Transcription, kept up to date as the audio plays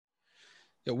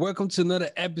Yeah, welcome to another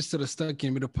episode of Stuck in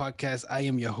the Middle podcast. I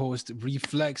am your host,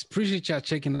 Reflex. Appreciate y'all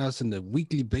checking us on the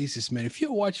weekly basis, man. If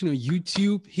you're watching on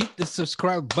YouTube, hit the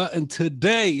subscribe button.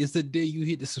 Today is the day you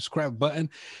hit the subscribe button.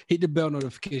 Hit the bell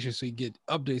notification so you get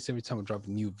updates every time I drop a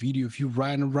new video. If you're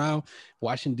riding around,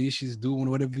 washing dishes, doing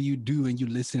whatever you do, and you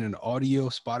listen in audio,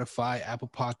 Spotify, Apple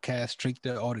Podcasts,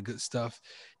 Trickster, all the good stuff,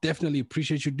 definitely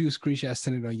appreciate you. Do a screenshot,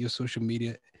 send it on your social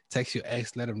media, text your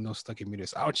ex, let them know Stuck in Middle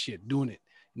is out here doing it.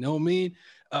 You know what I mean?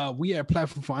 We are a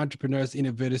platform for entrepreneurs,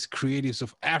 innovators, creatives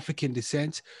of African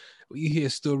descent. You hear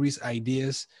stories,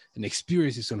 ideas, and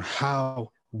experiences on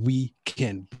how we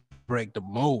can break the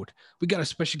mold. We got a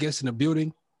special guest in the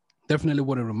building. Definitely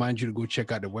want to remind you to go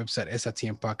check out the website,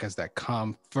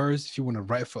 srtmpodcast.com first. If you want to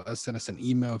write for us, send us an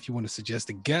email. If you want to suggest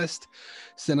a guest,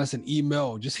 send us an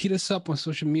email. Just hit us up on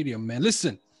social media, man.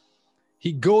 Listen,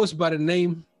 he goes by the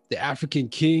name, the African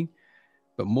King.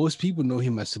 But most people know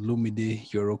him as Lumide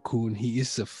Yorokun. He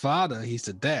is a father, he's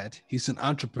a dad, he's an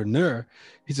entrepreneur,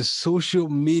 he's a social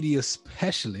media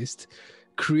specialist,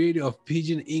 creator of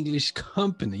Pigeon English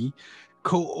Company,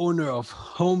 co-owner of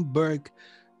Homburg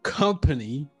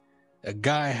Company, a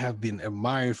guy I have been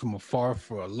admiring from afar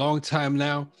for a long time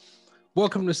now.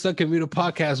 Welcome to Stuck in Middle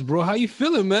Podcast, bro. How you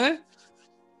feeling, man?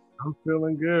 I'm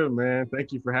feeling good, man.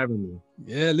 Thank you for having me.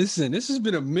 Yeah, listen, this has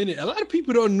been a minute. A lot of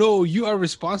people don't know you are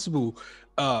responsible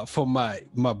for my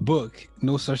book,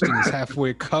 No Such Thing as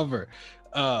Halfway Cover.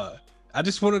 I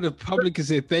just wanted the public to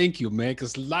say thank you, man,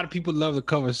 because a lot of people love the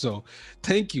cover. So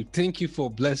thank you for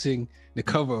blessing the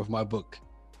cover of my book.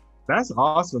 That's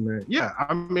awesome, man. Yeah,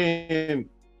 I mean,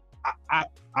 I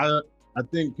I, I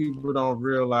think people don't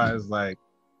realize like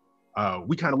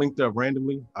we kind of linked up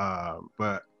randomly,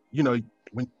 but you know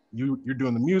when you're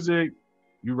doing the music,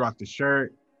 you rock the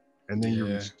shirt, and then you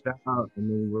reached out, and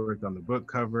then we worked on the book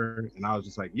cover, and I was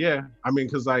just like, yeah. I mean,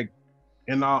 because like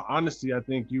in all honesty, I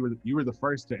think you were the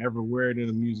first to ever wear it in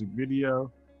a music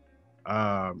video.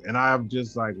 And I've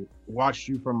just like watched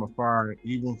you from afar,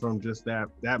 even from just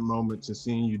that moment to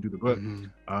seeing you do the book,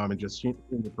 and just seeing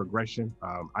the progression.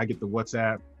 I get the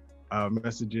WhatsApp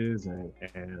messages,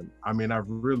 and I mean, I've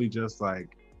really just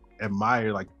like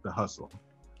admired like the hustle.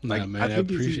 Like, nah, man, I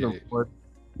appreciate it.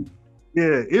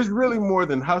 Yeah, it's really more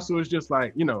than hustle. It's just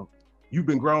like, you've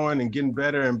been growing and getting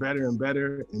better and better and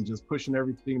better, and just pushing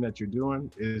everything that you're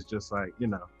doing is just like,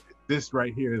 this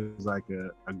right here is like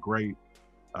a great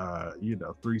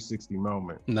 360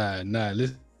 moment. Nah,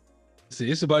 listen,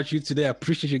 it's about you today. I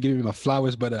appreciate you giving me my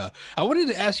flowers, but I wanted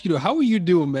to ask you, how are you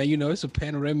doing, man? It's a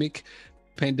pandemic,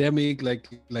 like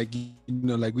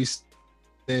we say.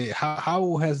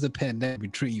 How has the pandemic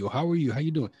been treating you? How are you? How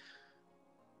you doing?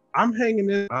 I'm hanging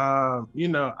in.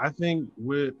 I think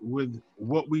with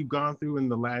what we've gone through in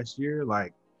the last year,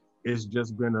 like it's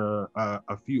just been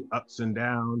a few ups and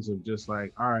downs of just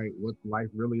like, all right, what's life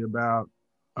really about?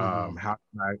 How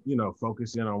can I,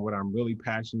 focus in on what I'm really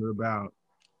passionate about?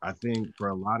 I think for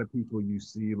a lot of people, you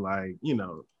see like,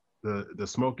 the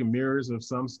smoke and mirrors of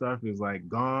some stuff is like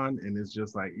gone, and it's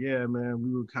just like, yeah, man,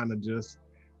 we were kind of just,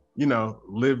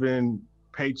 living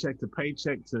paycheck to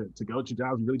paycheck to go to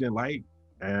jobs we really didn't like.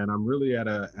 And I'm really at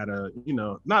a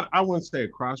not, I wouldn't say a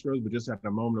crossroads, but just at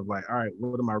a moment of like, all right,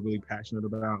 what am I really passionate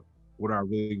about? What do I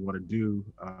really want to do?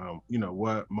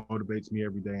 What motivates me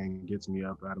every day and gets me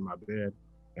up out of my bed?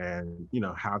 And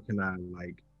how can I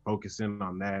like focus in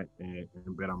on that and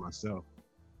bet on myself?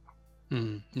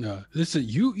 No, listen,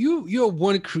 you're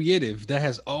one creative that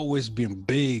has always been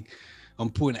big on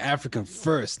putting African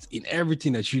first in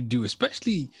everything that you do,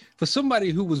 especially for somebody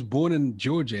who was born in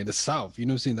Georgia in the South. You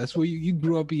know what I'm saying? That's where you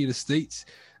grew up in the States.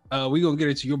 We're gonna get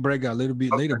into your breakout a little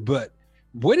bit later, but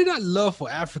where did that love for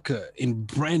Africa in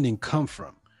branding come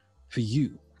from for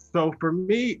you? So for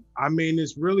me, I mean,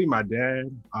 it's really my dad,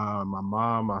 my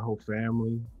mom, my whole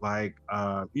family. Like,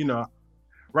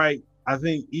 right. I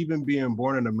think even being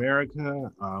born in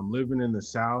America, living in the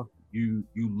South, you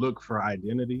look for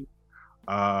identity.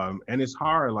 And it's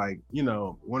hard. Like,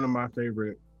 one of my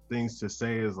favorite things to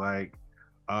say is like,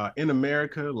 in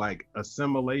America, like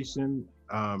assimilation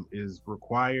is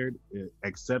required.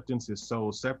 Acceptance is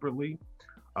sold separately.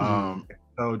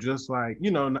 So just like,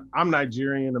 I'm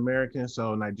Nigerian American,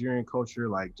 so Nigerian culture,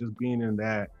 like just being in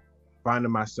that,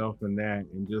 finding myself in that,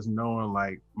 and just knowing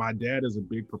like my dad is a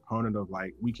big proponent of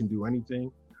like, we can do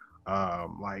anything.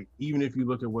 Like even if you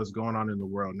look at what's going on in the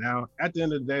world now, at the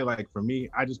end of the day, like for me,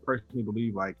 I just personally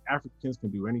believe like Africans can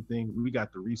do anything. We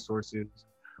got the resources.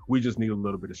 We just need a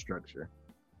little bit of structure.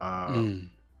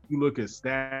 You look at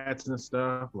stats and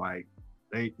stuff, like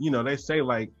they say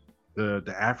like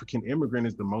the African immigrant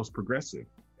is the most progressive.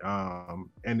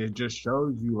 And it just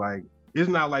shows you like, it's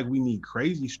not like we need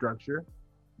crazy structure.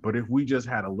 But if we just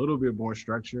had a little bit more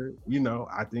structure,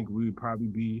 I think we would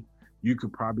probably you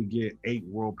could probably get 8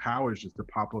 world powers just to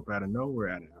pop up out of nowhere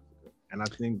out of Africa. And I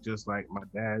think just like my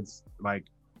dad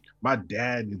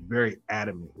is very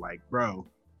adamant, like, bro,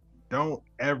 don't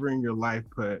ever in your life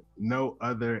put no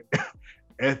other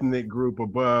ethnic group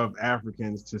above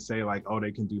Africans to say like, oh,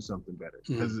 they can do something better.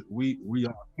 Because we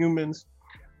are humans.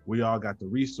 We all got the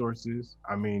resources.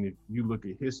 I mean, if you look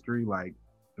at history, like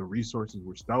the resources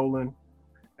were stolen,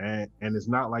 and it's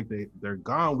not like they're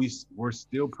gone. We're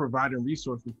still providing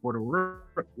resources for the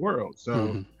world.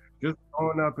 So just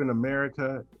growing up in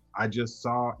America, I just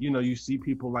saw, you see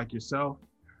people like yourself,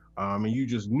 and you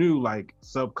just knew, like,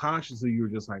 subconsciously, you were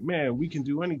just like, man, we can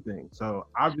do anything. So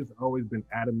I've just always been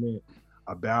adamant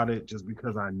about it, just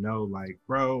because I know, like,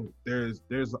 bro, there's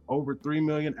over 3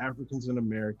 million Africans in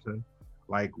America.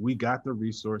 Like, we got the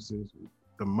resources,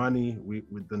 the money,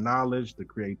 with the knowledge, the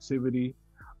creativity.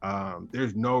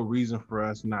 There's no reason for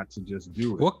us not to just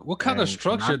do it. What kind of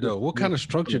structure though? What kind of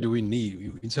structure do we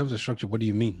need in terms of structure? What do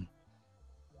you mean?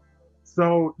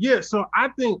 So I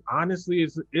think honestly,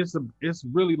 it's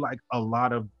really like a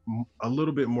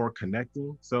little bit more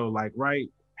connecting. So like, right,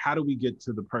 how do we get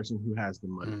to the person who has the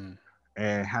money,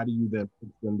 and how do you then put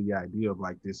them the idea of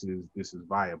like this is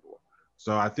viable?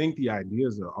 So I think the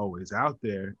ideas are always out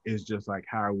there. It's just like,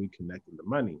 how are we connecting the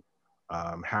money?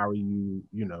 How are you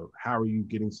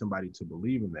getting somebody to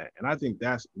believe in that? And I think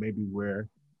that's maybe where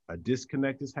a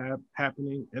disconnect is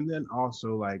happening. And then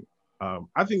also like,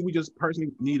 I think we just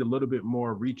personally need a little bit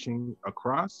more reaching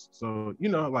across. So,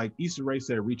 like Issa Rae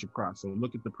said, reach across. So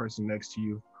look at the person next to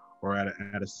you or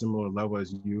at a similar level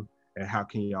as you, and how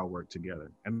can y'all work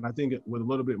together? And I think with a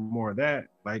little bit more of that,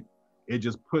 like, it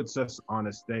just puts us on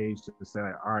a stage to say,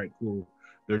 like, all right, cool,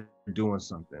 they're doing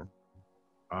something.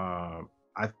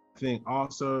 I think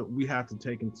also we have to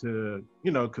take into,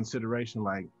 consideration,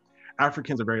 like,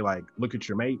 Africans are very like, look at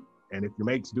your mate. And if your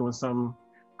mate's doing something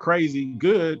crazy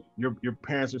good, your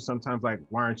parents are sometimes like,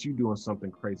 why aren't you doing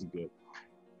something crazy good?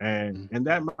 And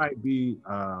that might be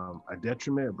a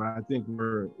detriment, but I think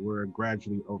we're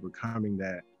gradually overcoming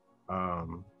that,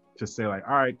 to say like,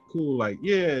 all right, cool, like,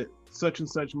 yeah, such and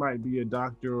such might be a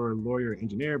doctor or a lawyer or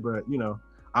engineer, but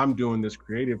I'm doing this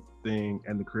creative thing,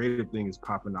 and the creative thing is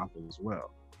popping off as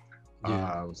well.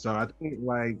 Yeah. So I think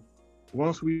like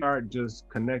once we start just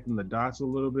connecting the dots a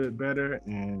little bit better,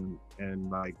 and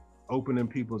like opening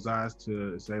people's eyes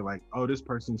to say like, oh, this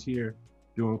person's here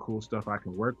doing cool stuff, I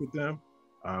can work with them.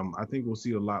 I think we'll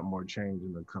see a lot more change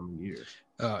in the coming years.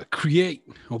 Create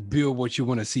or build what you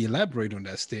want to see. Elaborate on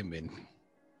that statement.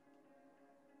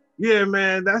 Yeah,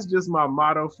 man, that's just my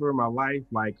motto for my life.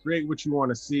 Like, create what you want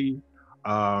to see.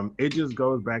 It just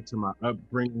goes back to my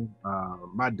upbringing.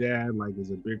 My dad, like, is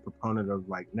a big proponent of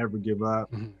like never give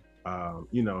up. He's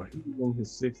in his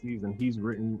 60s, and he's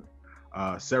written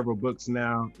several books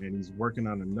now, and he's working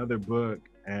on another book.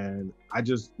 And I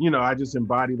just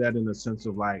embody that in the sense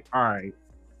of like, all right,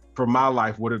 for my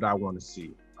life, what did I want to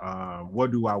see? What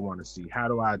do I want to see? How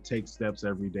do I take steps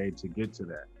every day to get to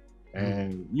that?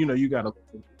 And you got to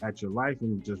look at your life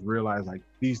and just realize like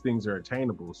these things are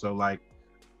attainable. So like,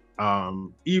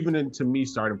 even into me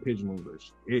starting Pidgin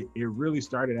English, it really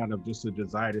started out of just a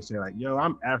desire to say like, yo,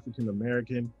 I'm African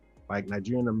American, like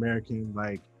Nigerian American,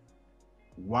 like,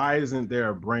 why isn't there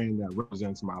a brand that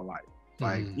represents my life?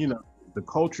 Like, the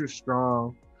culture's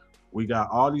strong. We got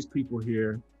all these people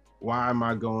here. Why am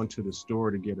I going to the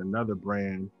store to get another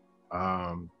brand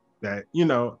that,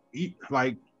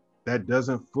 like, that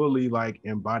doesn't fully like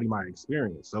embody my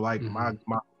experience? So like my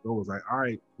goal was like, all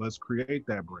right, let's create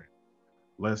that brand.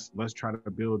 Let's try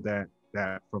to build that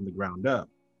from the ground up.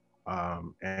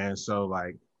 And so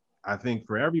like, I think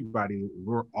for everybody,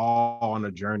 we're all on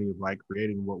a journey of like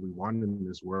creating what we want in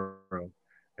this world.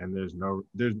 And there's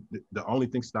the only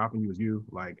thing stopping you is you.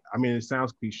 Like, I mean, it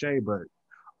sounds cliche, but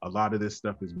a lot of this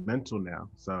stuff is mental now.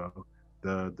 So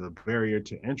the barrier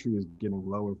to entry is getting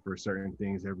lower for certain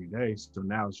things every day. So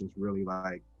now it's just really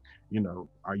like,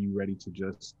 are you ready to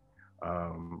just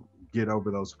get over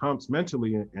those humps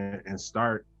mentally and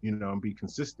start, and be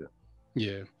consistent?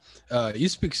 Yeah. You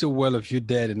speak so well of your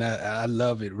dad, and I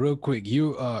love it. Real quick,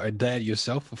 you are a dad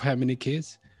yourself of how many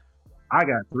kids? I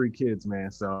got 3 kids,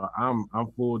 man. So I'm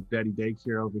full daddy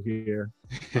daycare over here.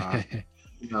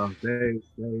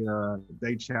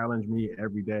 They challenge me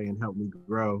every day and help me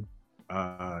grow,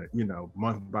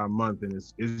 month by month. And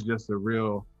it's just a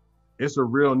real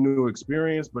new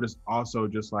experience, but it's also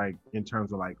just like in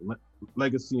terms of like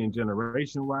legacy and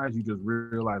generation wise, you just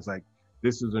realize like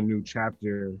this is a new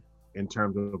chapter in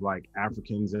terms of like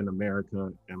Africans in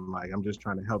America, and like I'm just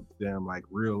trying to help them like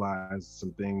realize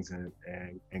some things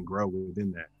and grow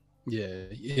within that. Yeah,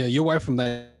 yeah. Your wife from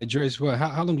Nigeria as well.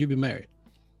 How long you been married?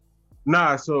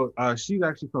 Nah, so she's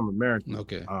actually from America.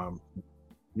 Okay.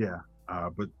 Yeah,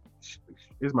 but she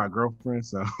is my girlfriend,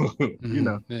 so you Mhm.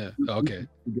 know. Yeah. Okay.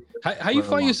 How you For a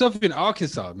find long. yourself in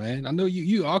Arkansas, man? I know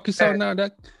you Arkansas now.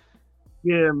 That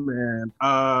Yeah, man.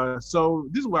 So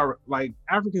this is where like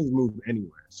Africans move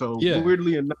anywhere. So yeah.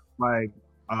 weirdly enough, like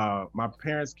my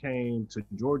parents came to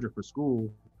Georgia for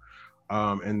school,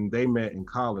 and they met in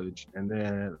college, and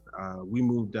then we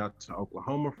moved out to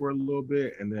Oklahoma for a little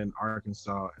bit, and then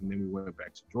Arkansas, and then we went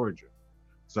back to Georgia.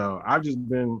 So I've just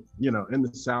been, in the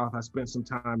South. I spent some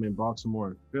time in Baltimore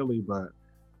and Philly, but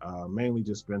mainly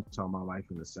just spent all my life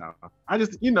in the South. I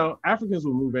just, Africans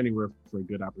will move anywhere for a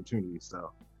good opportunity.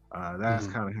 So that's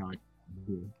Mhm. kind of how I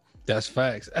do. That's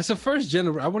facts. As a first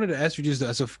generation, I wanted to ask you just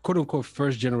as a quote unquote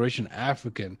first generation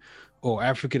African or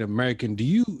African American, do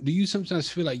you sometimes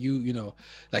feel like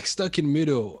like stuck in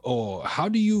middle, or how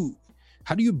do you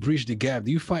bridge the gap?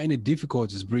 Do you find any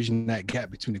difficulties bridging that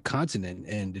gap between the continent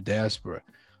and the diaspora?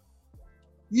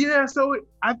 Yeah, so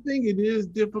I think it is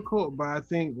difficult, but I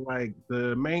think like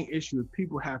the main issue is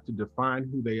people have to define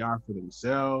who they are for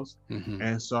themselves. Hmm.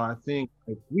 And so I think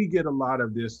like, we get a lot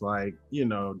of this like,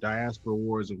 diaspora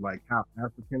wars of like how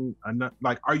African enough,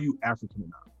 like, are you African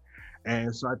enough?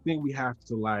 And so I think we have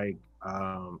to like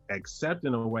accept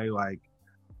in a way like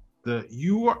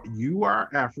you are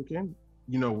African,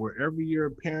 wherever your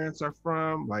parents are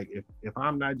from. Like if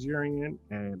I'm Nigerian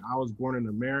and I was born in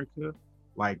America,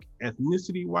 like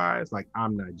ethnicity wise, like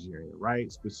I'm Nigerian, right?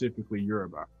 Specifically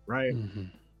Yoruba, right? Hmm.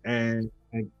 And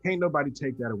can't nobody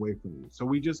take that away from you. So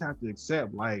we just have to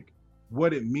accept like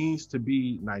what it means to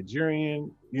be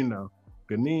Nigerian,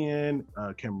 Ghanaian,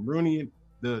 Cameroonian.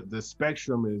 The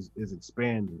spectrum is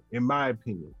expanding, in my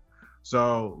opinion.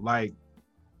 So like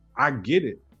I get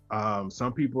it.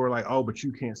 Some people are like, oh, but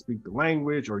you can't speak the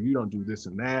language or you don't do this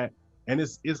and that. And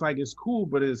it's like it's cool,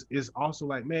 but it's also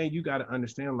like, man, you got to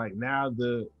understand like now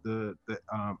the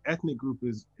ethnic group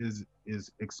is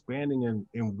expanding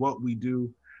in what we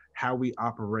do, how we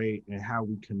operate, and how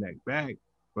we connect back.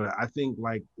 But I think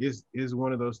like is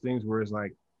one of those things where it's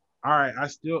like, all right, I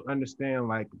still understand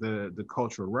like the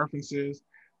cultural references,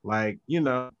 like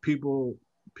people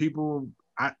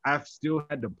I've still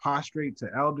had to prostrate to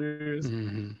elders.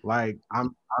 Hmm. Like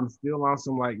I'm still on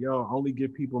some like, yo, only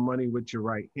give people money with your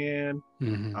right hand.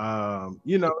 Hmm.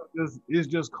 It's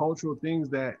just cultural things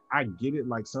that I get it.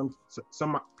 Like some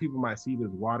people might see it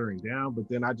as watering down, but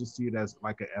then I just see it as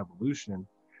like an evolution.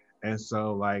 And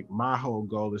so like my whole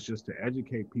goal is just to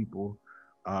educate people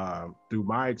through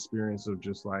my experience of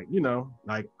just like,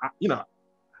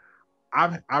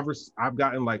 I've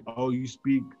gotten like, oh, you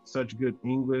speak such good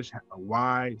English,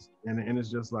 why? And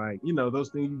it's just like, those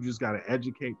things you just got to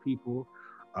educate people.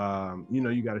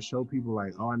 You got to show people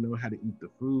like, oh, I know how to eat the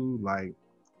food. Like,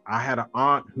 I had an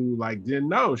aunt who like didn't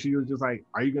know. She was just like,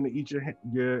 are you gonna eat your eba,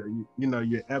 your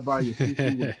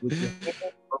fufu with your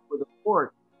hand or with a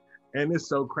fork? And it's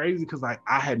so crazy because like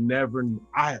I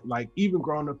like even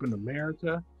growing up in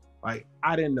America, like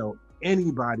I didn't know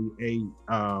anybody ate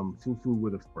fufu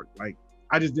with a fork. Like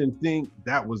I just didn't think Hmm.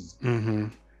 that was a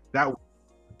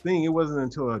thing. It wasn't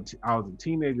until I was a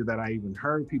teenager that I even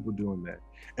heard people doing that.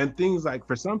 And things like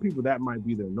for some people that might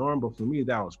be their norm, but for me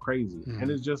that was crazy. And Hmm.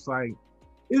 it's just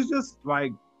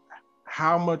like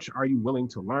how much are you willing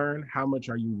to learn? How much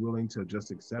are you willing to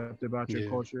just accept about your Yeah.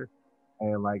 culture?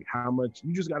 And like how much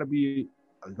you just got to be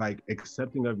like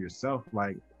accepting of yourself.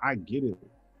 Like I get it.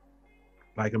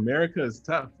 Like America is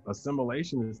tough.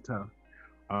 Assimilation is tough.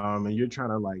 And you're trying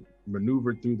to like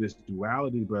maneuver through this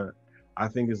duality, but I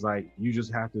think it's like you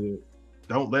just have to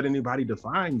don't let anybody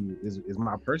define you. Is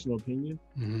my personal opinion.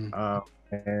 Hmm. Uh,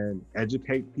 and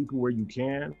educate people where you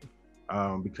can,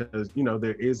 because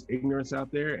there is ignorance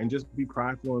out there, and just be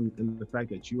prideful in the fact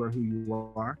that you are who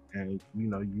you are, and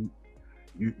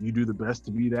you do the best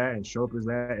to be that and show up as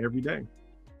that every day.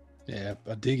 Yeah,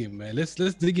 I dig it, man. Let's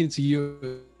dig into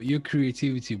your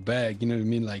creativity bag. You know what I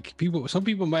mean? Like some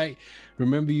people might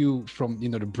remember you from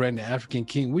the brand The African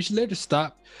King, which later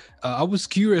stopped. I was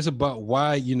curious about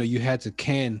why you had to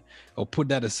can or put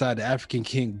that aside, the African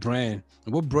King brand,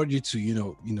 and what brought you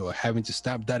to having to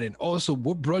stop that, and also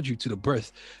what brought you to the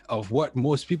birth of what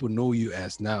most people know you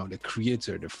as now, the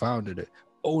creator, the founder, the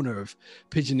owner of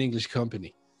Pigeon English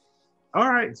Company. All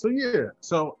right, so yeah,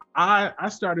 so I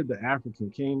started the African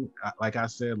King, like I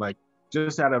said, like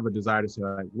just out of a desire to say,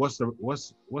 like, what's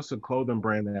a clothing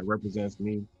brand that represents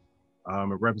me?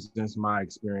 It represents my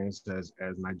experience as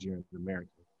Nigerian American.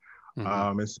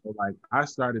 Mm-hmm. And so like I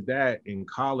started that in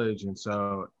college, and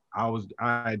so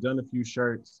I had done a few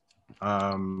shirts.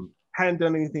 Hadn't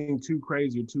done anything too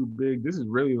crazy or too big. This is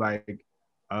really like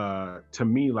to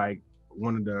me like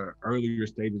one of the earlier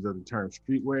stages of the term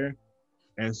streetwear.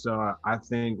 And so I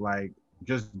think like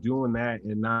just doing that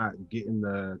and not getting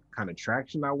the kind of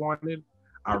traction I wanted,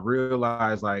 I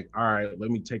realized like, all right,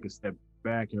 let me take a step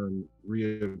back and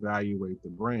reevaluate the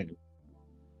brand.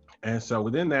 And so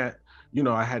within that,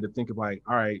 I had to think of like,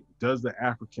 all right, does the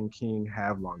African King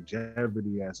have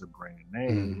longevity as a brand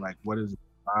name? Mm-hmm. Like, what is the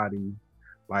body?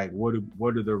 Like, what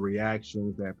are the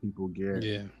reactions that people get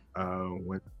Yeah.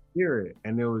 when they hear it?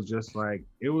 And it was just like,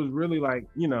 it was really like,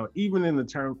 even in the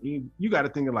term, you got to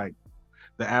think of like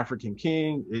the African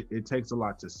King. It takes a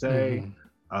lot to say. Mm-hmm.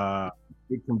 Uh,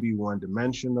 it can be one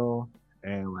dimensional.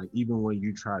 And like even when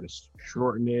you try to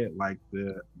shorten it, like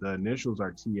the initials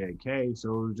are TAK,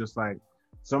 so it was just like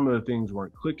some of the things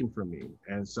weren't clicking for me,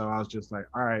 and so I was just like,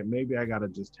 all right, maybe I gotta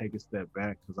just take a step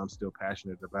back because I'm still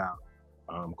passionate about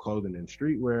clothing and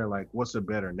streetwear. Like, what's a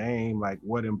better name? Like,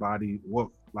 what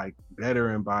like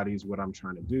better embodies what I'm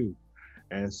trying to do?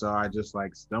 And so I just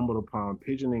like stumbled upon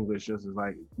Pigeon English, just as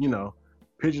like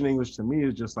Pigeon English to me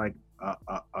is just like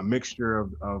a mixture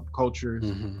of cultures.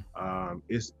 Mm-hmm.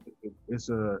 It's it's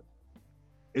a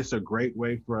it's a great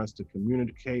way for us to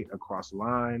communicate across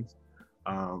lines.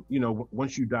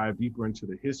 Once you dive deeper into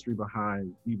the history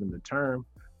behind even the term,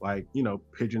 like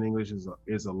Pidgin English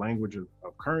is a language of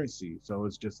currency. So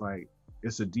it's just like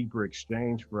it's a deeper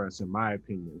exchange for us, in my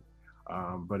opinion.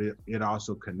 But it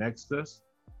also connects us.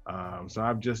 So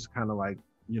I've just kind of like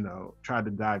tried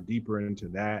to dive deeper into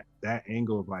that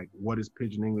angle of like what is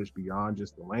Pidgin English beyond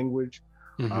just the language,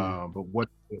 Mm-hmm. but what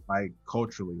is it like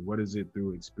culturally? What is it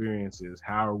through experiences?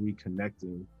 How are we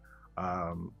connecting?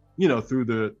 Through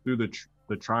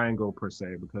the triangle per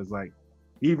se, because like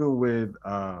even with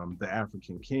the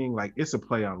African King, like it's a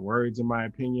play on words in my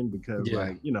opinion, because Yeah.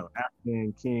 like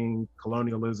African King,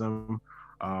 colonialism,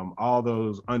 all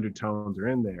those undertones are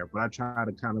in there. But I try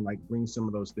to kind of like bring some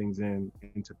of those things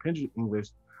into Pidgin English,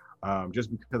 just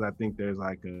because I think there's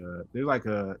like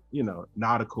a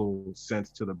nautical sense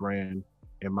to the brand,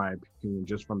 in my opinion,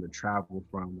 just from the travel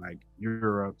from like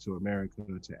Europe to America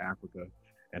to Africa,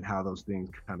 and how those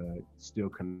things kind of still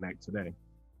connect today.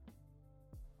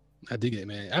 I dig it,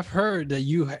 man. I've heard that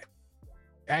you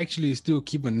actually still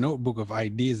keep a notebook of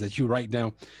ideas that you write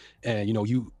down, and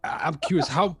I'm curious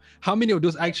how many of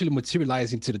those actually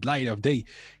materialize into the light of day,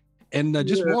 and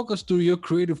just Yeah. walk us through your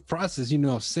creative process,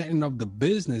 of setting up the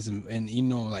business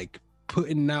and like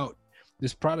putting out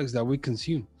these products that we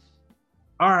consume.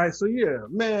 All right. So yeah,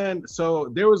 man. So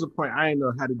there was a point I didn't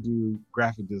know how to do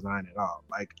graphic design at all.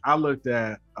 Like I looked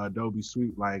at Adobe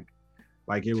Suite like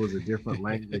it was a different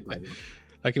language, like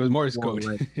Like it was Morse foreign code.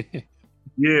 language.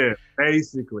 Yeah,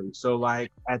 basically. So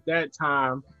like at that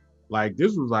time, like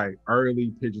this was like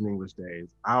early Pigeon English days.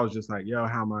 I was just like, yo,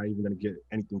 how am I even gonna get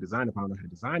anything designed if I don't know how to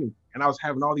design it? And I was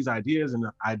having all these ideas and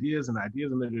ideas and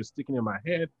ideas, and they're just sticking in my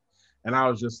head. And I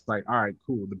was just like, all right,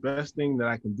 cool. The best thing that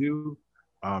I can do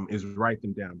is write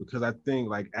them down, because I think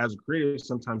like as a creative,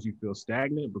 sometimes you feel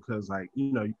stagnant because like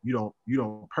you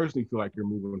don't personally feel like you're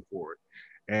moving forward.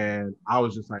 And I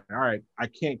was just like, all right, I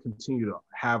can't continue to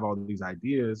have all these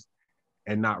ideas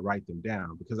and not write them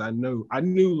down, because I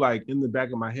knew like in the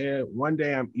back of my head, one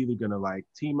day I'm either gonna like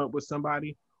team up with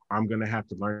somebody or I'm gonna have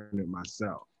to learn it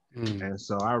myself. Mm. And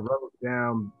so I wrote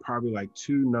down probably like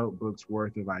 2 notebooks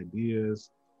worth of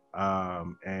ideas.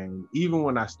 And even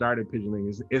when I started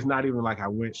pigeoning, it's not even like I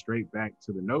went straight back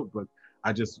to the notebook.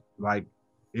 I just like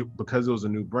it, because it was a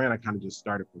new brand, I kind of just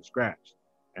started from scratch.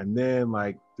 And then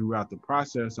like throughout the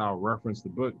process, I'll reference the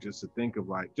book just to think of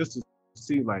like, just to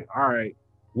see like, all right,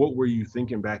 what were you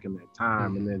thinking back in that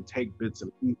time? And Mm-hmm. then take bits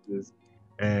and pieces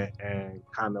and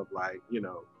kind of like,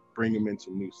 bring them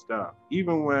into new stuff.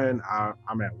 Even when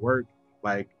I'm at work,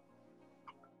 like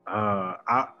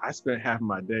I spent half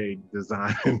my day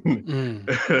designing.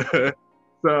 Mm.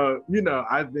 So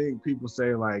I think people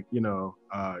say like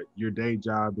your day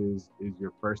job is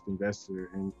your first investor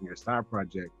in your side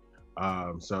project.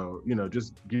 So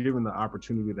just given the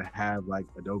opportunity to have like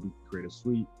Adobe Creative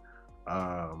Suite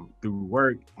through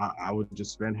work, I would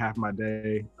just spend half my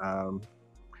day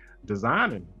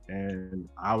designing, and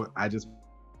I just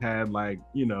had like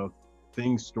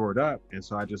things stored up, and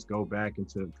so I just go back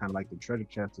into kind of like the treasure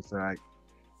chest to say like,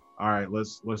 all right,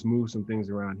 let's move some things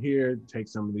around here, take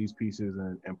some of these pieces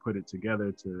and put it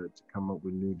together to come up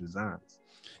with new designs.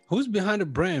 Who's behind the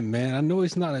brand, man? I know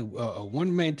it's not a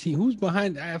one man team. Who's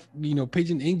behind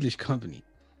Pigeon English Company?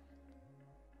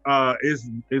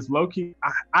 It's low key.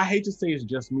 I hate to say it's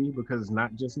just me because it's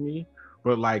not just me,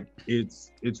 but like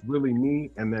it's really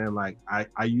me. And then like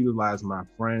I utilize my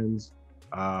friends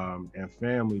and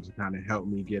family to kind of help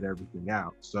me get everything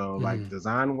out. So like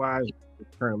design wise, it's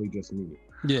currently just me.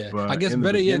 Yeah, I But guess in the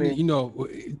better yet, beginning, you know,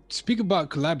 speak about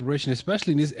collaboration,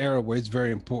 especially in this era where it's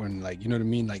very important. Like, you know what I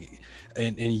mean? Like,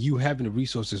 and you having the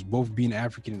resources, both being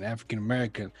African and African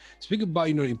American. Speak about,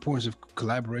 you know, the importance of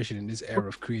collaboration in this era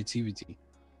of creativity.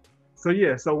 so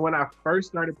yeah, so when I first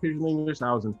started Pigeon English,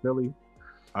 I was in Philly,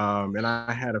 and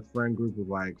I had a friend group of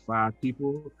like 5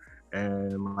 people,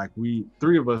 and like we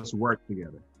three of us worked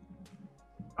together.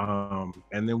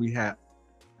 And then we had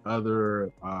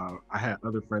other I had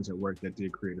other friends at work that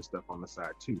did creative stuff on the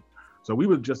side too. So we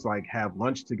would just like have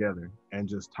lunch together and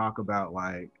just talk about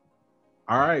like,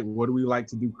 all right, what do we like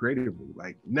to do creatively?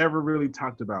 Like never really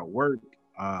talked about work.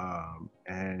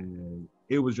 And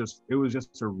it was just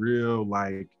a real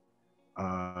like,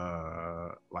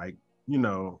 you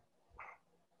know,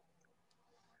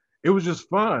 it was just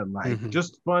fun, like Mm-hmm.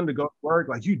 just fun to go to work.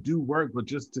 Like you do work, but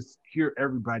just to hear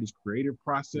everybody's creative Yeah.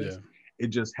 process, it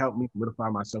just helped me solidify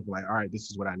myself. Like, all right, this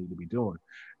is what I need to be doing.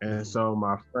 And Mm-hmm. so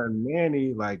my friend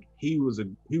Manny, like he was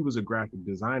a graphic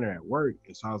designer at work,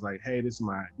 and so I was like, hey, this is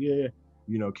my idea.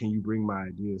 You know, can you bring my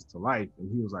ideas to life? And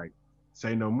he was like,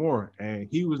 say no more. And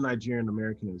he was Nigerian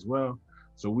American as well,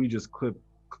 so we just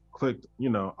clicked, you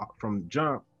know, from the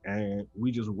jump, and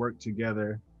we just worked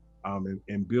together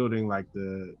and building like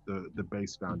the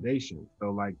base foundation.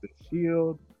 So like the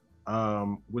shield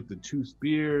with the two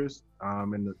spears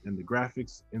and the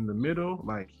graphics in the middle,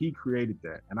 like he created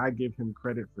that, and I give him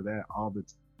credit for that all the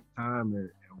time. And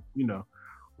you know,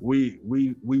 we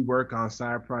work on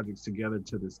side projects together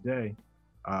to this day.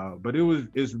 But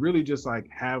it's really just like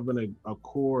having a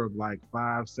core of like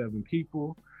 5, 7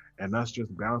 people, and us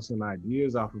just bouncing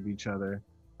ideas off of each other.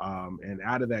 And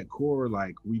out of that core,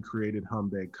 like we created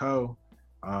Humbeg Co.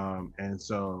 And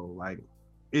so like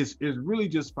it's really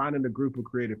just finding a group of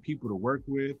creative people to work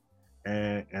with.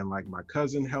 And like my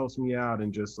cousin helps me out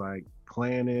and just like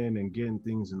planning and getting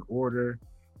things in order.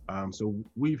 So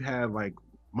we've had like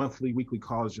monthly, weekly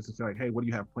calls just to say like, hey, what do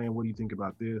you have planned? What do you think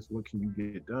about this? What can you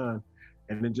get done?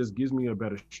 And it just gives me a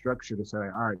better structure to say, all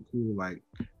right, cool, like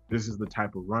this is the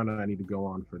type of run I need to go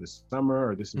on for this summer,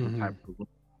 or this is the Mm-hmm. type of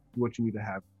what you need to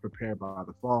have prepared by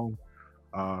the fall,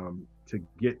 to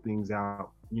get things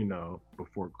out, you know,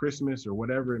 before Christmas or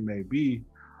whatever it may be.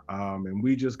 And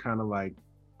we just kind of like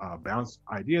bounce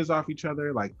ideas off each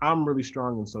other. Like I'm really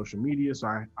strong in social media, so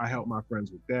I help my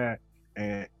friends with that.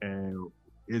 And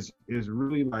is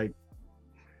really like,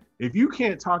 if you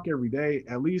can't talk every day,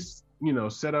 at least, you know,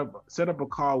 set up a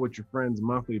call with your friends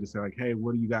monthly to say like, hey,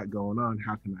 what do you got going on?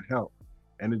 How can I help?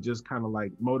 And it just kind of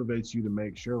like motivates you to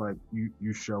make sure like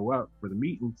you show up for the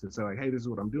meeting to say like, hey, this is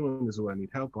what I'm doing, this is what I need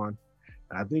help on.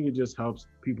 And I think it just helps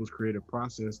people's creative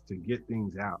process to get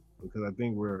things out, because I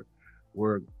think we're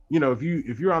you know, if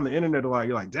you're on the internet a lot,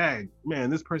 you're like, dang man,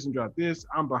 this person dropped this,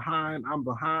 I'm behind, but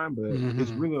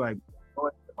it's Mm-hmm. really like go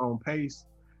at your own pace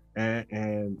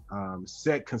and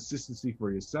set consistency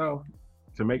for yourself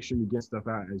to make sure you get stuff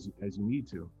out as you need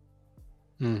to.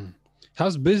 Mm.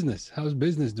 How's business? How's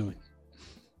business doing?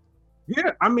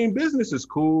 Yeah, I mean, business is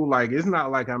cool. Like, it's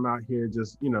not like I'm out here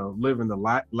just, you know, living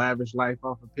the lavish life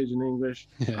off of Pigeon English.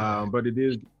 Yeah. But it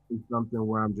is something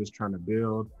where I'm just trying to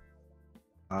build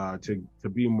to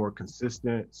be more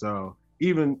consistent. So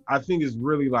even I think it's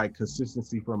really like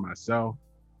consistency for myself,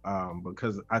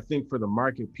 because I think for the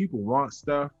market, people want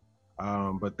stuff,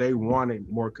 but they want it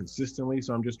more consistently.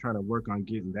 So I'm just trying to work on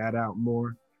getting that out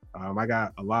more. I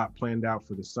got a lot planned out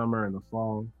for the summer and the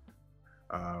fall.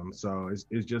 So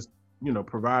it's just, you know,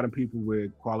 providing people with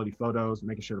quality photos,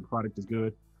 making sure the product is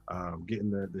good,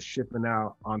 getting the shipping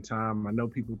out on time. I know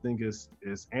people think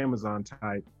it's Amazon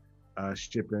type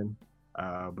shipping,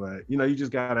 but you know, you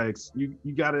just gotta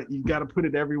you gotta put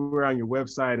it everywhere on your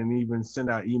website, and even send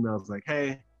out emails like,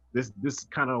 hey, this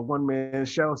kind of one man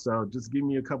show, so just give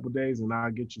me a couple days and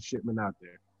I'll get your shipment out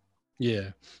there.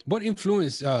 Yeah. What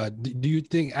influence do you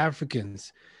think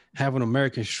Africans have on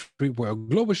American streetwear, or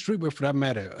global streetwear for that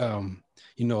matter?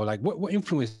 You know, like what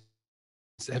influence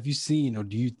have you seen, or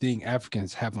do you think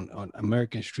Africans have on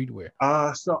American streetwear?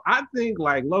 So I think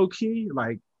like low key,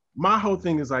 like my whole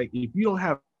thing is like, if you don't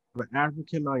have an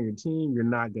African on your team, you're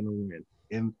not gonna win.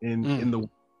 In Mm, the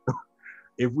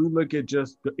If we look at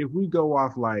just if we go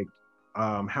off like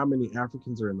how many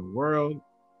Africans are in the world,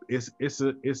 it's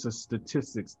a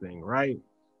statistics thing, right?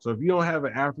 So if you don't have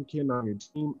an African on your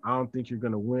team, I don't think you're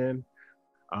gonna win.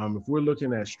 If we're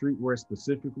looking at streetwear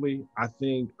specifically, I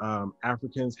think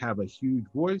Africans have a huge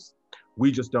voice.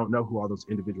 We just don't know who all those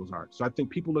individuals are. So I think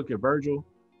people look at Virgil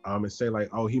and say like,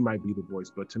 oh, he might be the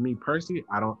voice. But to me personally,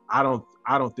 I don't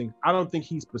think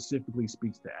he specifically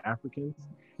speaks to Africans.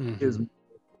 His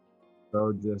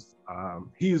so just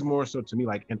he's more so to me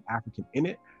like an African in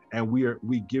it, and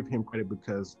we give him credit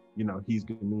because he's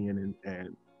Ghanaian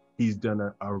and he's done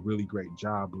a really great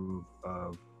job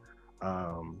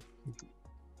um,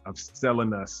 of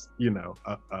selling us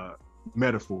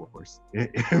metaphors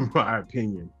in my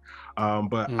opinion.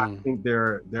 But I think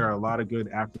there are a lot of good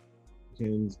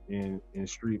Africans in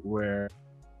streetwear.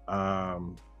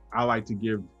 I like to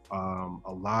give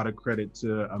a lot of credit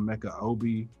to Emeka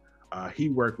Obi. He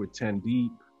worked with 10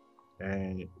 Deep,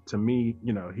 and to me,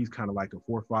 he's kind of like a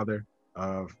forefather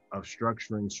of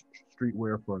structuring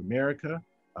streetwear for America.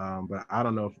 But I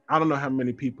don't know how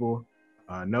many people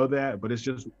know that, but it's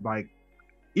just like,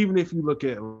 even if you look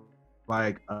at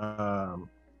like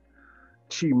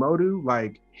Chimodu,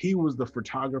 like he was the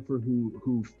photographer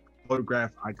who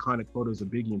photographed iconic photos of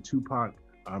Biggie and Tupac.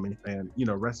 And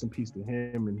rest in peace to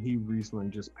him. And he recently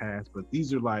just passed. But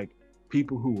these are like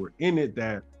people who were in it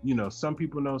that some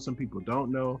people know, some people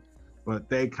don't know, but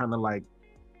they kind of like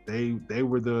they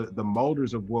were the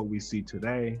molders of what we see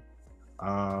today.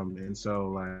 And so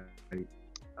like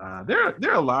there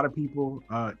are a lot of people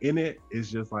in it. It's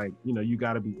just like you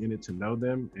got to be in it to know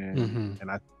them,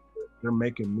 and I they're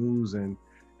making moves and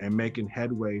making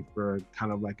headway for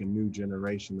kind of like a new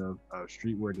generation of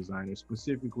streetwear designers,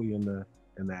 specifically in the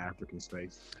African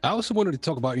space. I also wanted to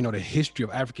talk about, the history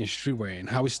of African streetwear and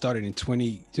how it started in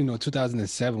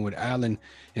 2007 with Allen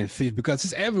and Fifth, because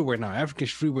it's everywhere now. African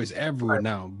streetwear is everywhere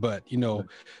now. But,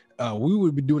 we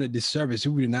would be doing a disservice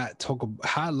if we did not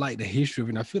highlight the history of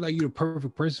it. And I feel like you're the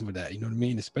perfect person for that. You know what I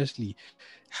mean? Especially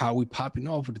how we popping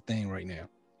off with the thing right now.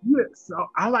 Yeah. So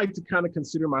I like to kind of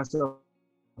consider myself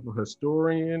a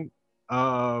historian,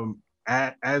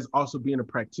 as also being a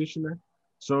practitioner.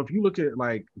 So if you look at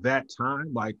like that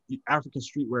time, like African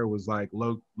streetwear was like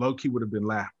low key would have been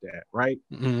laughed at, right?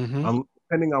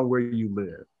 Depending on where you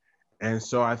live. And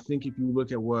so I think if you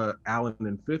look at what Allen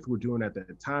and Fifth were doing at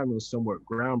that time, it was somewhat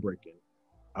groundbreaking.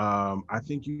 I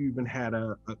think you even had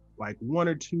a like one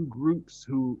or two groups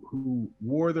who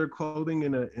wore their clothing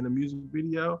in a music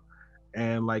video,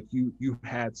 and like you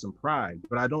had some pride.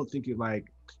 But I don't think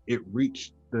it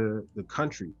reached the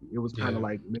country. It was kind of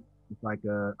like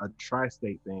a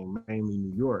tri-state thing, mainly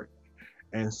New York.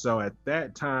 And so at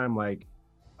that time, like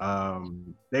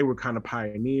they were kind of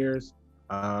pioneers.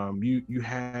 You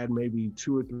had maybe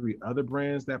 2 or 3 other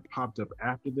brands that popped up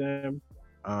after them,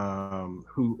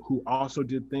 who also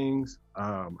did things.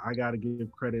 I gotta give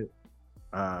credit.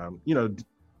 The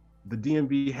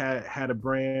DMV had a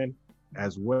brand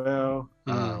as well.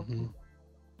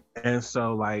 And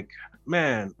so like,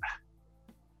 man,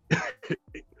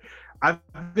 I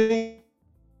think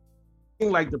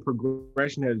like the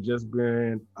progression has just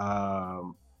been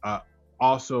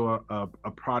also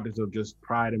a product of just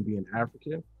pride in being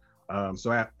African.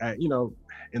 So at in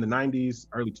the 90s,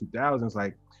 early 2000s,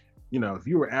 like, if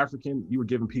you were African, you were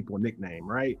giving people a nickname,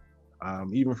 right?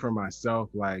 Even for myself,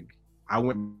 like I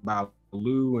went by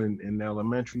Lou in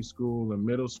elementary school and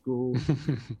middle school,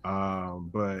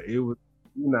 but it was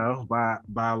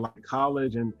by like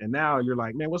college and now you're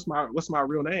like, man, what's my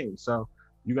real name? So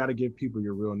you got to give people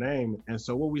your real name. And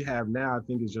so what we have now, I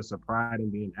think, is just a pride in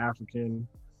being African.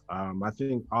 I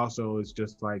think also it's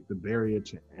just like the barrier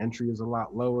to entry is a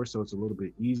lot lower, so it's a little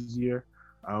bit easier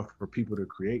for people to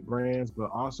create brands.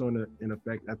 But also in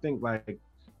effect, I think like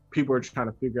people are trying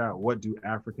to figure out, what do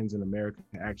Africans in America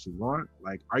actually want?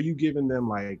 Like, are you giving them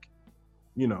like,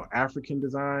 African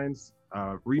designs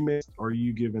remixed, or are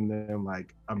you giving them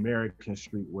like American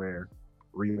streetwear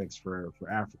remix for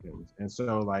Africans? And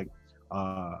so like,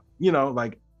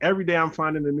 like every day I'm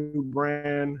finding a new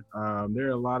brand. There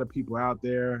are a lot of people out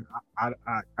there.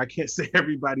 I can't say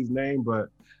everybody's name, but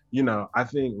I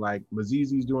think like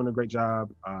Mazizi's doing a great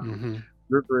job.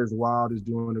 River is Wild is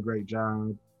doing a great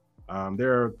job.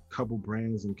 There are a couple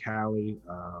brands in Cali.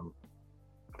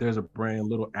 There's a brand,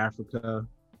 Little Africa,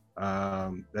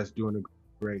 that's doing a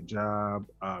great job.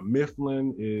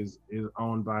 Mifflin is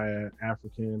owned by an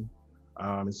African.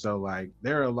 And so like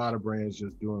there are a lot of brands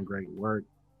just doing great work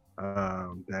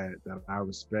that I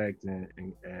respect and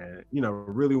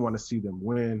really want to see them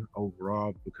win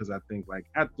overall, because I think like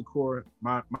at the core,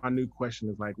 my new question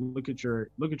is like, look at your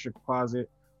closet.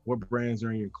 What brands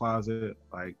are in your closet?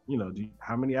 Like,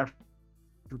 how many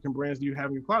African brands do you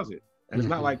have in your closet? And it's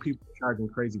not like people are charging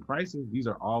crazy prices. These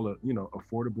are all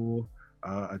affordable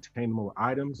attainable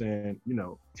items, and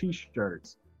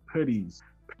t-shirts, hoodies,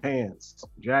 pants,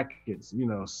 jackets,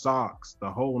 socks, the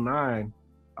whole nine,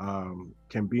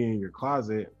 can be in your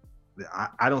closet.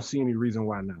 I don't see any reason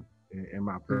why not, in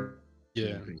my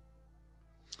Yeah. opinion.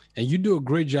 And you do a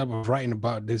great job of writing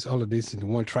about all of this in the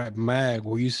One Tribe Mag,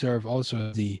 where you serve also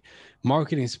as the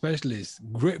marketing specialist.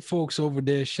 Great folks over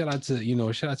there. Shout out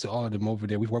to all of them over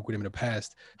there. We've worked with them in the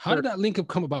past. How did that link up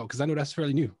come about? Because I know that's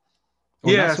fairly new.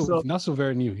 Or Yeah, not so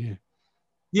very new. Yeah.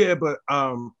 Yeah, but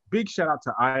big shout out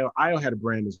to Io. Io had a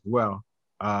brand as well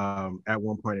at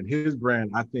one point, and his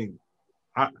brand, I think,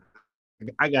 I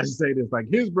got to say this, like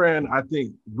his brand, I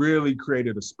think, really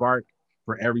created a spark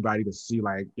for everybody to see,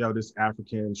 like, yo, this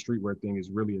African streetwear thing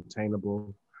is really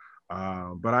attainable.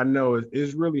 But I know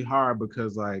it's really hard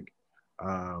because like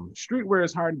streetwear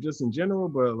is hard just in general,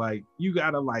 but like you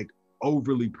gotta like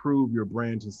overly prove your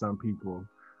brand to some people.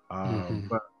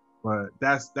 But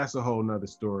that's a whole nother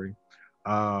story.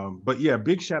 But yeah,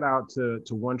 big shout out to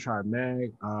One Tribe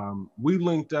Mag. We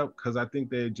linked up because I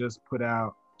think they just put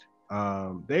out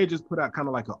kind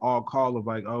of like an all call of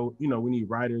like, oh, we need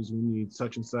writers, we need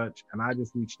such and such, and I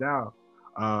just reached out.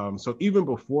 So even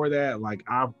before that, like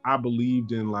I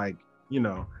believed in like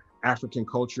African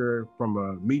culture from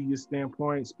a media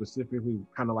standpoint, specifically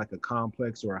kind of like a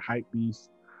Complex or a Hypebeast,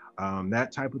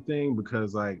 that type of thing,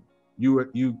 because like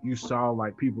you saw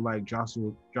like people like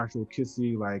Joshua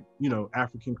Kissy, like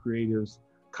African creatives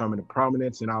come into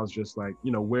prominence, and I was just like,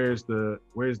 where's the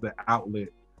outlet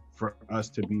for us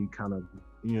to be kind of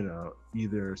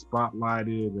either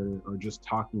spotlighted or just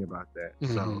talking about that.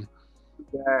 So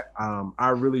that I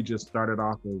really just started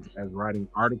off as writing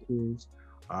articles,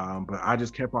 but I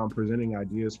just kept on presenting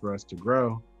ideas for us to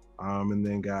grow, and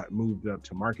then got moved up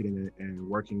to marketing and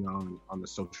working on the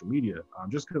social media,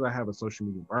 just because I have a social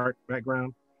media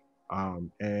background,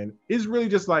 and it's really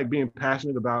just like being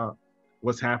passionate about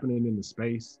what's happening in the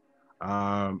space,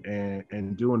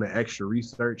 and doing the extra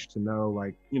research to know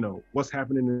like what's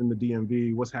happening in the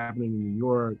DMV, what's happening in New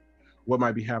York, what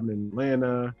might be happening in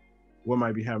Atlanta, what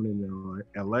might be happening in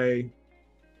LA.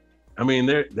 I mean,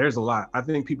 there's a lot. I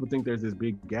think people think there's this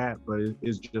big gap, but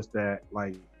it's just that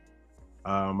like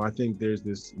I think there's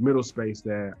this middle space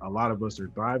that a lot of us are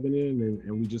thriving in,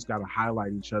 and we just got to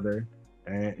highlight each other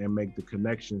and make the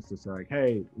connections to say like,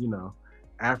 hey,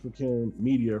 African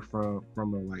media from a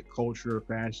like culture,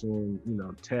 fashion,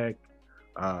 tech,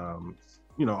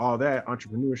 all that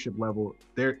entrepreneurship level,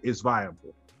 there is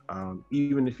viable.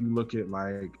 Even if you look at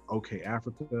like OK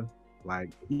Africa, like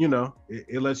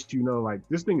it lets you know like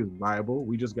this thing is viable.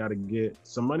 We just got to get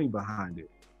some money behind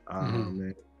it,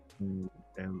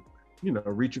 and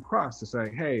reach across to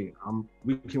say, hey,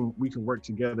 we can work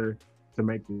together to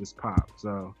make this pop.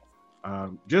 So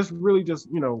just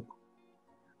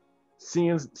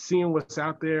seeing what's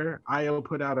out there. IO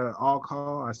put out an all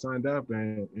call. I signed up,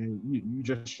 and you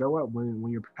just show up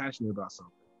when you're passionate about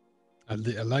something. I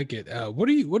like it. What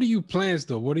are you plans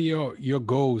though? What are your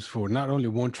goals for not only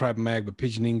One Tribe Mag but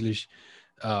Pigeon English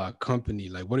company?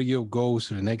 Like, what are your goals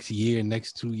for the next year,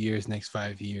 next 2 years, next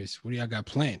 5 years? What do y'all got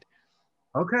planned?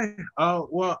 Okay.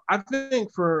 Well, I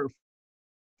think for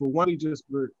one, just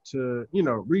to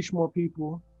reach more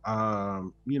people,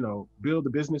 build the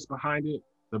business behind it,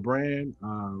 the brand,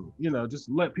 just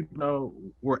let people know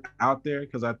we're out there,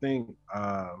 because I think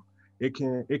it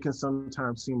can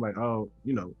sometimes seem like, oh,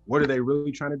 what are they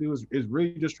really trying to do? Is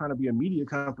really just trying to be a media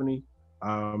company,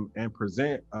 and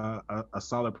present a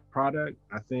solid product.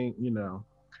 I think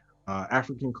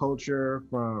African culture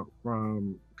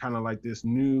from kind of like this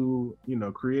new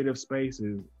creative space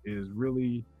is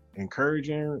really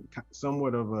encouraging,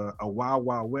 somewhat of a wild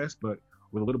west, but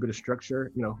with a little bit of structure.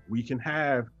 We can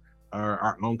have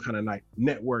our own kind of like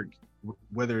network,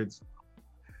 whether it's,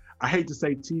 I hate to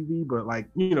say TV, but like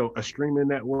a streaming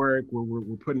network where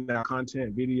we're putting out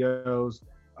content, videos,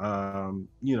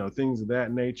 things of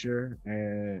that nature,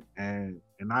 and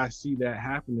I see that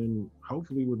happening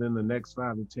hopefully within the next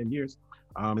 5 to 10 years.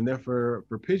 And then for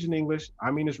Pigeon English,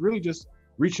 I mean, it's really just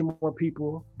reaching more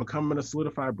people, becoming a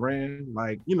solidified brand.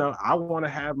 Like, I want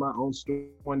to have my own store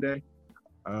one day.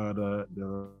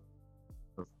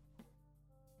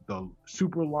 The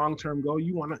super long-term goal,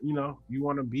 you want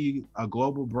to be a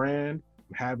global brand,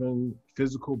 having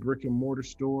physical brick and mortar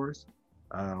stores.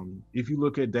 If you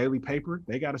look at Daily Paper,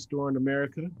 they got a store in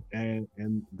America, and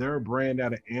they're a brand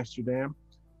out of Amsterdam.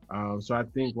 So I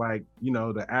think like,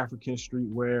 the African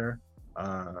streetwear,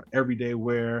 everyday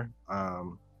wear,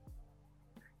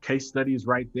 case studies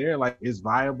right there, like it's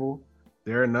viable.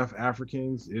 There are enough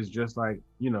Africans. It's just like,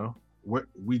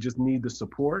 we just need the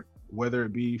support, whether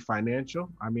it be financial.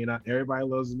 I mean, everybody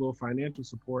loves a little financial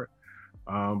support,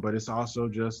 But it's also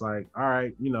just like, all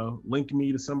right, link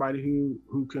me to somebody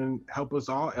who can help us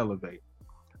all elevate.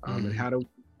 And how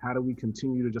do we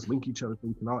continue to just link each other so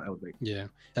we can all elevate? Yeah,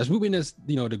 as we witness,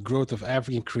 the growth of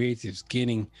African creatives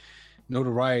gaining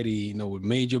notoriety, with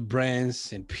major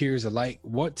brands and peers alike,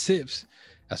 what tips,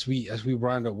 as we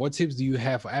round up, what tips do you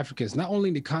have for Africans, not only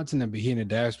in the continent but here in the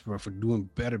diaspora, for doing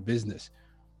better business?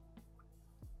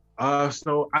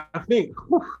 So I think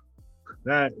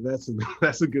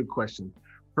that's a good question.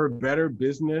 For better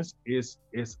business is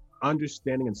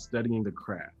understanding and studying the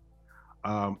craft.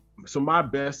 So my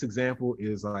best example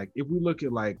is like if we look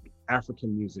at like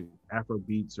African music, Afro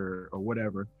beats or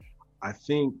whatever, I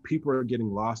think people are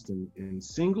getting lost in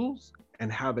singles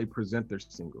and how they present their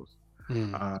singles.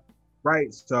 Mm.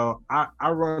 Right. So I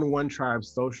run One Tribe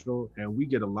Social and we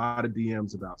get a lot of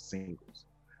DMs about singles.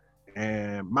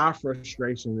 And my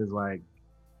frustration is like,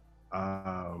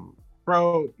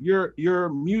 bro, your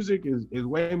music is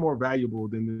way more valuable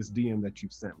than this DM that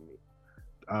you've sent me.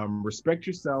 Respect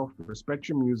yourself, respect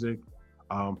your music,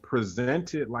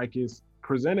 present it like it's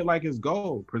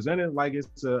gold, present it like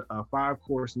it's a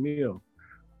 5-course meal.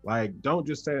 Like, don't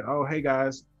just say, oh, hey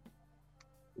guys,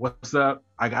 what's up?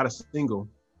 I got a single.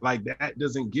 Like that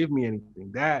doesn't give me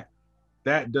anything.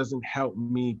 That doesn't help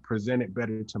me present it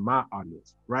better to my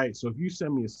audience, right? So if you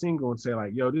send me a single and say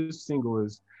like, yo, this single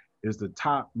is the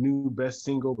top new best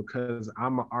single because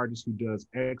I'm an artist who does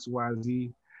X, Y,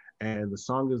 Z, and the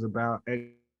song is about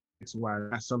X, Y,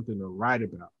 that's something to write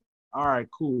about. All right,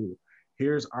 cool.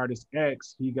 Here's artist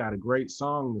X. He got a great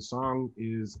song. The song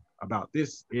is about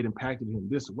this. It impacted him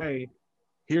this way.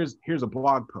 Here's a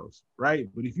blog post, right?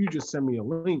 But if you just send me a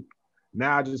link,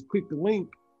 now I just click the link.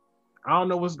 I don't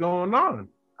know what's going on.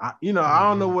 I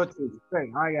don't know what to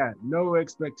expect. I got no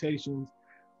expectations,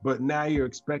 but now you're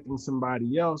expecting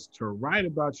somebody else to write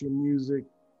about your music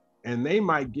and they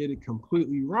might get it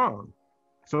completely wrong.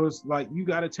 So it's like, you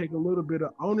got to take a little bit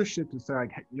of ownership to say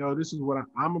like, yo, this is what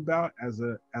I'm about as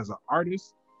an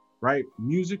artist, right?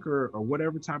 Music or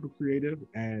whatever type of creative.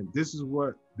 And this is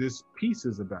what this piece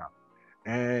is about.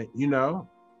 And,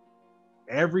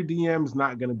 every DM is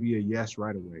not going to be a yes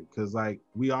right away. Cause like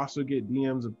we also get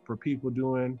DMs for people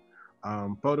doing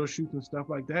photo shoots and stuff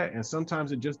like that. And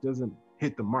sometimes it just doesn't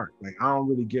hit the mark. Like I don't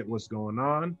really get what's going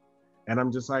on. And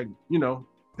I'm just like,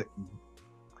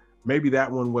 maybe that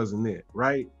one wasn't it,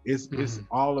 right? It's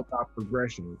all about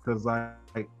progression. Cause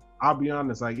like I'll be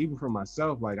honest, like even for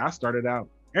myself, like I started out,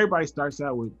 everybody starts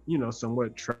out with,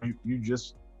 somewhat you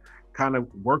just kind of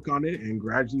work on it and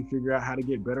gradually figure out how to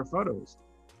get better photos.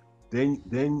 Then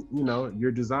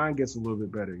your design gets a little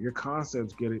bit better. Your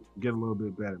concepts get a little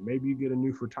bit better. Maybe you get a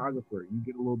new photographer. You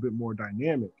get a little bit more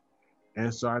dynamic.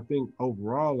 And so I think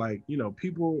overall, like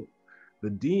people, the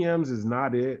DMs is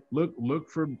not it. Look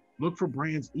for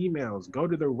brands' emails. Go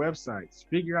to their websites.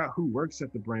 Figure out who works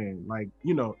at the brand. Like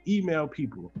email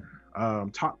people,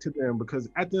 talk to them because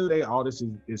at the end of the day, all this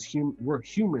is human. We're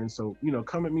human, so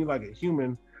come at me like a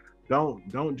human.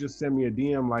 Don't just send me a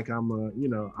DM like I'm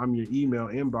your email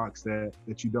inbox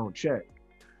that you don't check.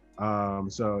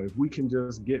 So if we can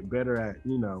just get better at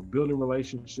building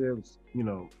relationships,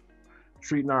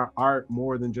 treating our art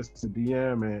more than just a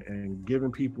DM and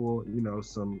giving people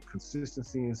some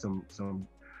consistency and some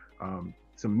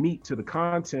meat to the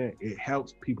content, it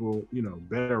helps people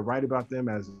better write about them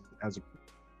as a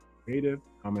creative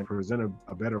and present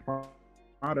a better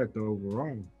product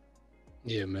overall.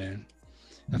 Yeah, man.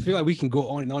 I feel like we can go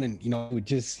on and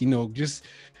just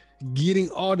getting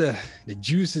all the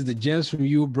juices, the gems from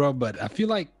you, bro. But I feel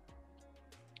like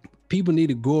people need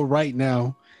to go right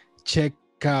now, check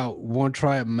out One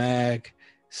Tribe Mag,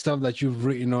 stuff that you've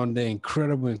written on there,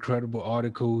 incredible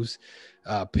articles.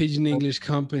 Pigeon English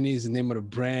Company is the name of the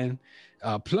brand.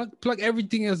 Plug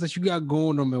everything else that you got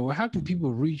going on, man. Well, how can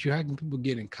people reach you? How can people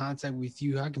get in contact with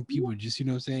you? How can people just,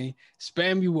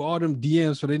 spam you with all them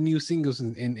DMs for their new singles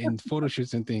and photo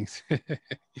shoots and things?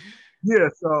 Yeah.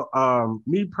 So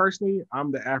me personally,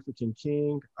 I'm the African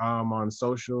King on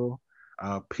social,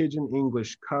 Pigeon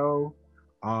English Co.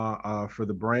 For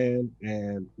the brand,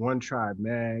 and One Tribe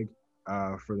Mag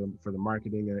for the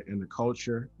marketing and the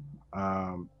culture.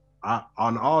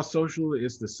 On all social,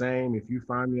 it's the same. If you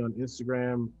find me on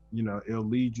Instagram, it'll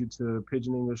lead you to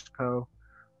Pigeon English Co.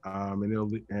 And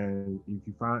if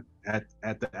you find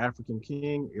at the African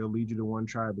King, it'll lead you to One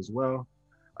Tribe as well.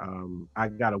 I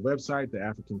got a website,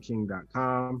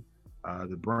 theafricanking.com.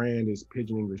 The brand is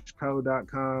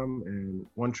pigeonenglishco.com and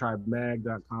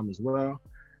onetribemag.com as well.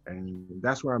 And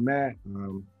that's where I'm at.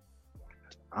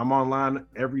 I'm online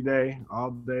every day,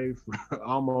 all day, for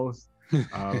almost.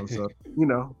 So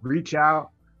reach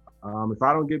out. If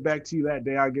I don't get back to you that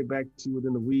day, I'll get back to you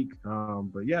within the week.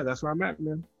 But yeah, that's where I'm at,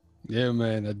 man. Yeah,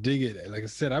 man, I dig it. Like I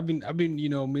said, I've been,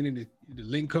 meaning to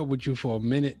link up with you for a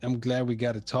minute. I'm glad we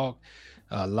got to talk.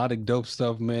 A lot of dope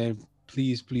stuff, man.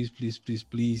 Please, please, please, please,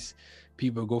 please,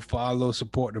 people go follow,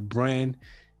 support the brand.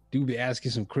 Do be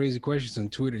asking some crazy questions on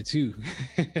Twitter too.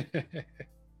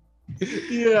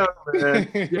 Yeah, man.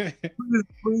 Yeah,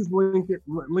 please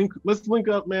let's link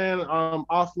up, man.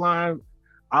 Offline.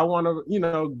 I want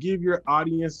to, give your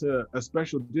audience a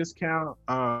special discount.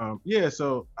 Yeah,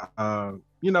 so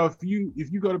if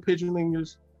you go to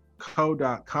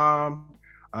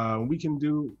pigeonenglishco.com, we can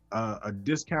do a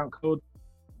discount code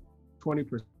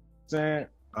 20%.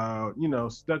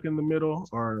 Stuck in the middle,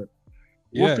 or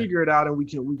we'll figure it out, and we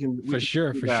can for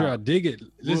sure. I dig it.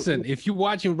 Listen, if you're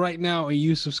watching right now and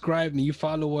you subscribe and you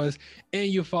follow us and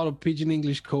you follow Pigeon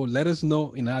English Code, let us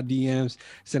know in our DMs.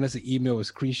 Send us an email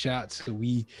with screenshots so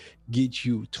we get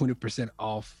you 20%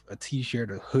 off a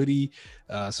t-shirt, a hoodie,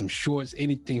 some shorts,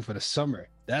 anything for the summer.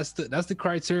 That's the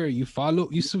criteria. You follow,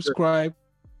 you subscribe,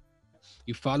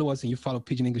 you follow us, and you follow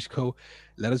Pigeon English Code.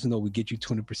 Let us know. We get you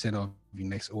 20% off your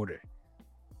next order.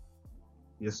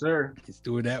 Yes, sir. Let's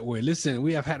do it that way. Listen,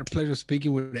 we have had a pleasure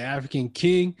speaking with the African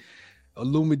King,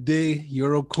 Olumide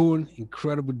Yorokun,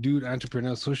 incredible dude,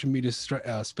 entrepreneur, social media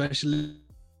specialist,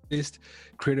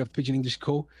 creator of Pigeon English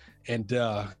Co. And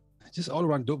just all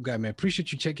around dope guy, man.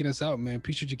 Appreciate you checking us out, man.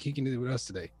 Appreciate you kicking it with us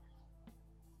today.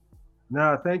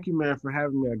 No, thank you, man, for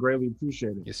having me. I greatly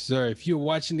appreciate it. Yes, sir. If you're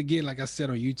watching again, like I said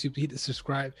on YouTube, hit the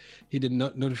subscribe, hit the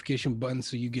notification button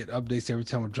so you get updates every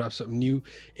time I drop something new.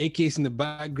 AK's in the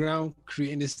background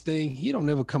creating this thing. He don't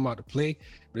never come out to play,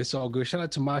 but it's all good. Shout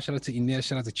out to Ma, shout out to Inez,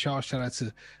 shout out to Charles, shout out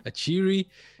to Achiri,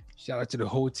 shout out to the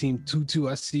whole team. Tutu,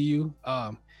 I see you.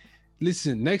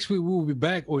 Listen, next week we will be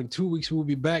back, or in 2 weeks we will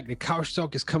be back. The Couch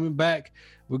Talk is coming back.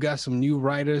 We got some new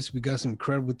writers. We got some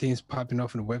incredible things popping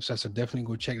off on the website, so definitely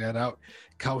go check that out.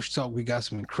 Couch Talk, we got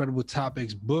some incredible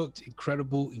topics booked,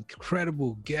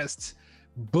 incredible guests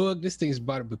booked. This thing's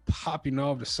about to be popping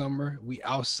off the summer. We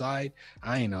outside.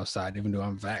 I ain't outside, even though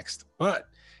I'm vaxxed. But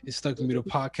it's Stuck in the Middle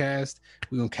podcast.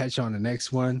 We're going to catch you on the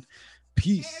next one.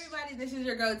 Peace. Hey everybody, this is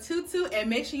your girl Tutu, and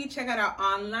make sure you check out our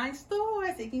online store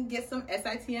so you can get some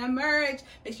SITM merch.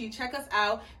 Make sure you check us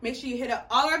out. Make sure you hit up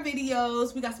all our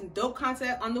videos. We got some dope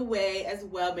content on the way as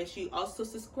well. Make sure you also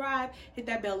subscribe, hit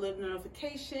that bell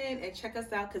notification, and check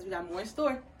us out because we got more in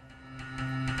store.